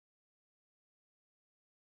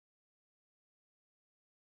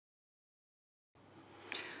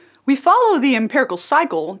We follow the empirical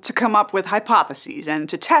cycle to come up with hypotheses and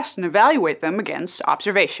to test and evaluate them against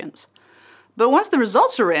observations. But once the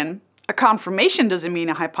results are in, a confirmation doesn't mean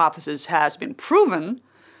a hypothesis has been proven,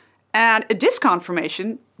 and a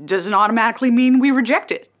disconfirmation doesn't automatically mean we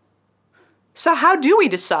reject it. So how do we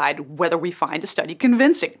decide whether we find a study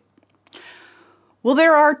convincing? Well,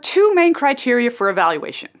 there are two main criteria for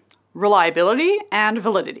evaluation: reliability and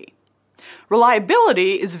validity.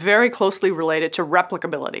 Reliability is very closely related to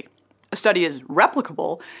replicability. A study is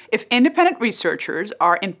replicable if independent researchers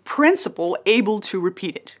are in principle able to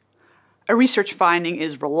repeat it. A research finding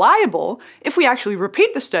is reliable if we actually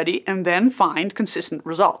repeat the study and then find consistent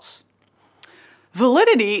results.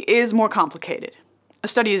 Validity is more complicated. A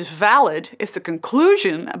study is valid if the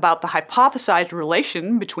conclusion about the hypothesized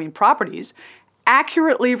relation between properties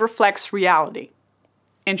accurately reflects reality.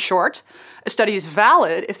 In short, a study is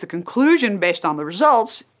valid if the conclusion based on the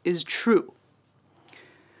results is true.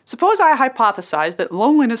 Suppose I hypothesize that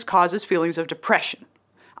loneliness causes feelings of depression.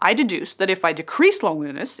 I deduce that if I decrease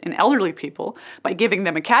loneliness in elderly people by giving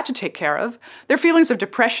them a cat to take care of, their feelings of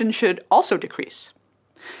depression should also decrease.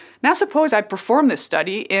 Now suppose I perform this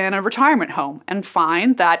study in a retirement home and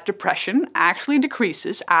find that depression actually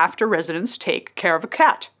decreases after residents take care of a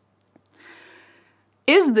cat.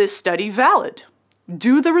 Is this study valid?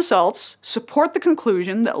 Do the results support the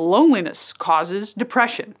conclusion that loneliness causes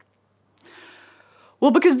depression?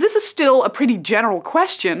 Well, because this is still a pretty general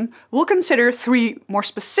question, we'll consider three more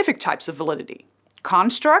specific types of validity: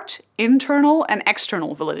 construct, internal, and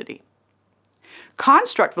external validity.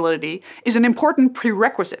 Construct validity is an important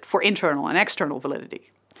prerequisite for internal and external validity.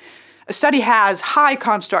 A study has high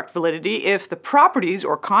construct validity if the properties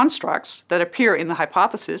or constructs that appear in the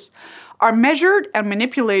hypothesis are measured and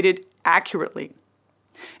manipulated accurately.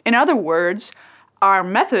 In other words, our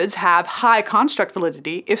methods have high construct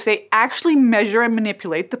validity if they actually measure and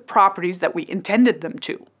manipulate the properties that we intended them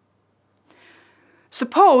to.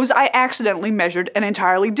 Suppose I accidentally measured an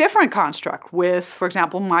entirely different construct with, for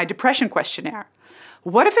example, my depression questionnaire.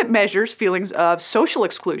 What if it measures feelings of social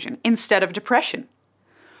exclusion instead of depression?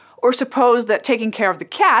 Or suppose that taking care of the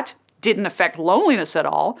cat didn't affect loneliness at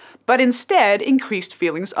all, but instead increased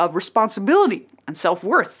feelings of responsibility and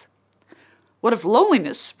self-worth. What if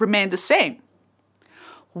loneliness remained the same?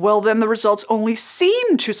 Well, then the results only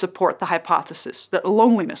seem to support the hypothesis that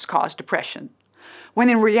loneliness caused depression, when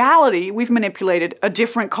in reality we've manipulated a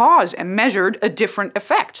different cause and measured a different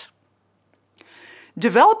effect.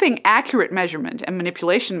 Developing accurate measurement and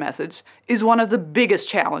manipulation methods is one of the biggest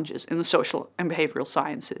challenges in the social and behavioral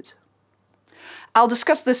sciences. I'll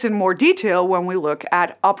discuss this in more detail when we look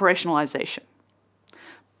at operationalization.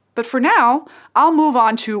 But for now, I'll move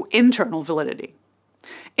on to internal validity.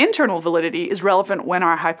 Internal validity is relevant when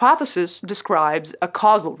our hypothesis describes a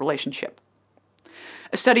causal relationship.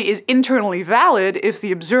 A study is internally valid if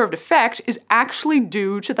the observed effect is actually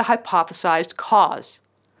due to the hypothesized cause.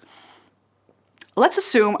 Let's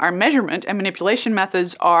assume our measurement and manipulation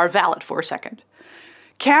methods are valid for a second.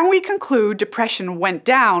 Can we conclude depression went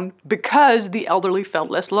down because the elderly felt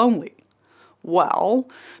less lonely? Well,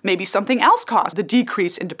 maybe something else caused the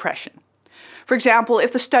decrease in depression. For example,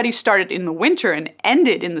 if the study started in the winter and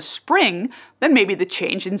ended in the spring, then maybe the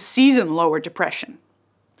change in season lowered depression.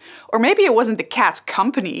 Or maybe it wasn't the cat's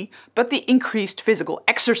company, but the increased physical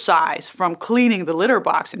exercise from cleaning the litter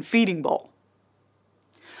box and feeding bowl.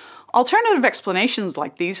 Alternative explanations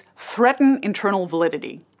like these threaten internal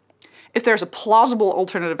validity. If there's a plausible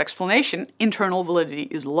alternative explanation, internal validity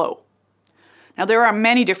is low. Now, there are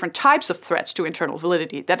many different types of threats to internal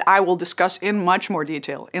validity that I will discuss in much more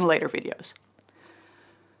detail in later videos.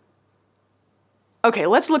 Okay,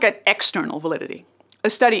 let's look at external validity. A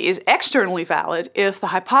study is externally valid if the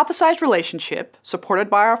hypothesized relationship, supported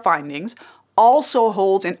by our findings, also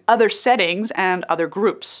holds in other settings and other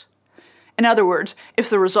groups. In other words, if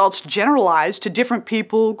the results generalize to different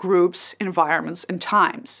people, groups, environments, and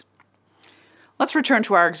times. Let's return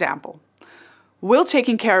to our example. Will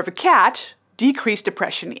taking care of a cat decrease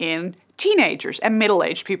depression in teenagers and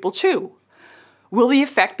middle-aged people too? Will the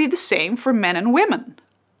effect be the same for men and women?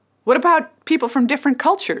 What about people from different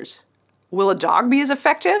cultures? Will a dog be as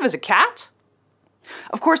effective as a cat?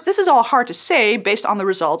 Of course, this is all hard to say based on the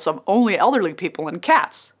results of only elderly people and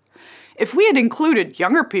cats. If we had included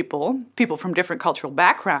younger people, people from different cultural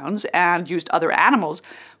backgrounds, and used other animals,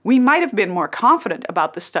 we might have been more confident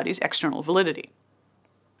about the study's external validity.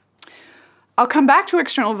 I'll come back to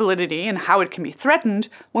external validity and how it can be threatened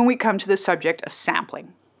when we come to the subject of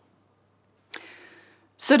sampling.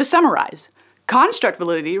 So to summarize, construct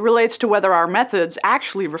validity relates to whether our methods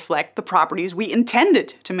actually reflect the properties we intended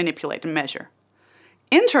to manipulate and measure.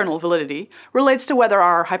 Internal validity relates to whether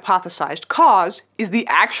our hypothesized cause is the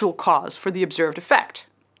actual cause for the observed effect.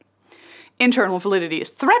 Internal validity is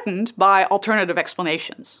threatened by alternative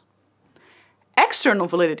explanations. External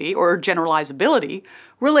validity, or generalizability,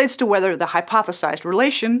 relates to whether the hypothesized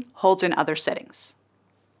relation holds in other settings.